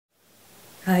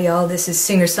Hi y'all, this is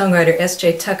singer-songwriter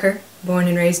S.J. Tucker, born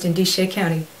and raised in Desha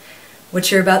County.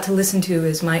 What you're about to listen to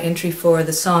is my entry for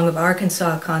the Song of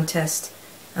Arkansas contest.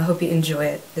 I hope you enjoy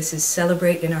it. This is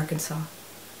Celebrate in Arkansas.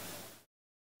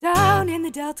 Down in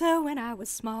the Delta when I was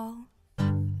small,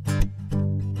 the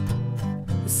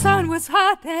sun was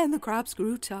hot and the crops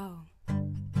grew tall.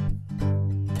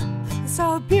 I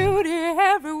saw beauty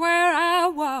everywhere I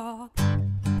walked,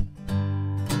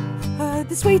 heard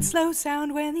the sweet slow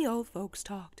sound when the old folks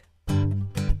talked.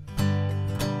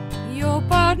 You'll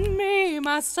pardon me,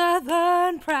 my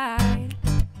southern pride,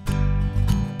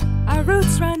 our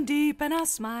roots run deep and our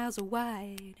smiles are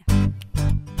wide.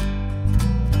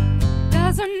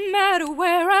 Doesn't matter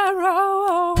where I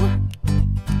roam,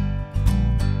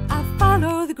 I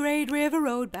follow the great river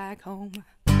road back home.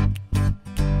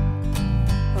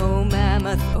 Oh,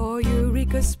 Mammoth, oh,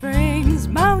 Eureka Springs,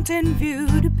 Mountain View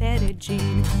to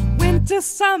Petit, winter,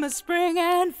 summer, spring,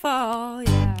 and fall,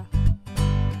 yeah.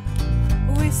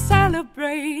 We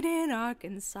celebrate in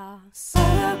Arkansas.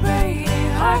 Celebrate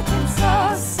in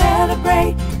Arkansas.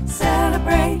 Celebrate,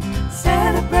 celebrate,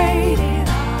 celebrate in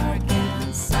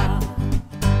Arkansas.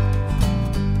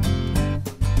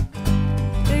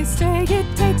 They say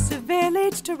it takes a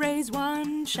village to raise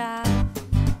one child.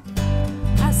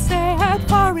 I say had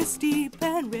forests deep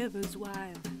and rivers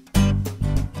wild, and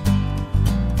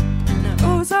the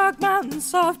Ozark mountains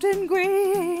soft and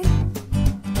green,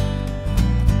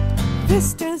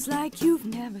 vistas like you've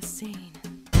never seen.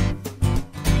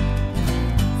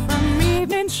 From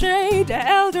evening shade to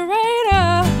El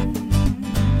Dorado,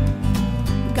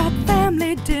 got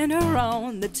family dinner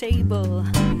on the table.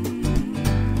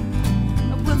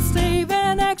 We'll save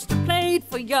an extra plate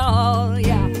for y'all,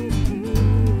 yeah.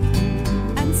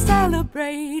 And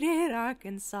celebrate in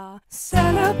Arkansas.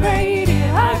 Celebrate in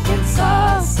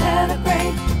Arkansas.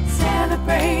 Celebrate,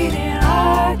 celebrate in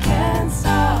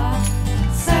Arkansas.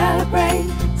 Celebrate,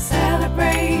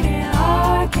 celebrate in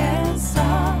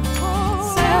Arkansas.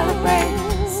 Celebrate,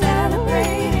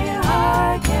 celebrate in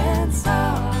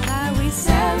Arkansas. We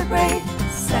celebrate,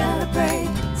 celebrate,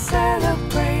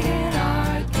 celebrate in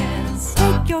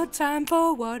Arkansas. Take your time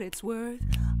for what it's worth,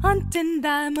 hunting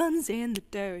diamonds in the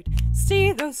dirt.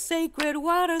 See those sacred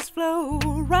waters flow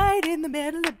right in the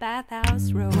middle of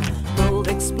Bathhouse Road. Bold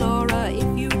explorer,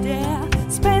 if you dare,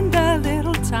 spend a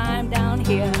little time down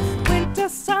here. Winter,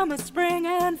 summer, spring,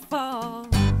 and fall.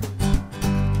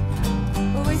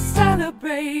 We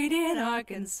celebrate in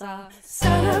Arkansas.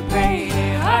 Celebrate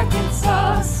in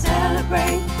Arkansas.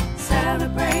 Celebrate,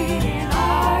 celebrate in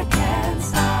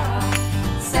Arkansas.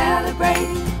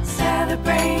 Celebrate,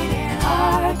 celebrate in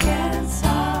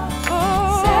Arkansas.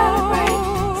 Oh, celebrate,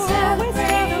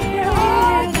 celebrate in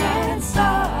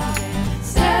Arkansas.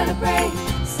 Celebrate,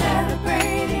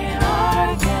 celebrate in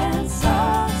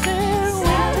Arkansas.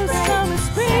 Celebrate, summer,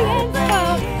 spring, and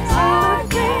fall.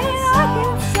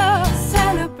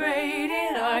 Celebrate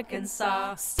in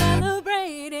Arkansas.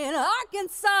 Celebrate in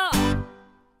Arkansas.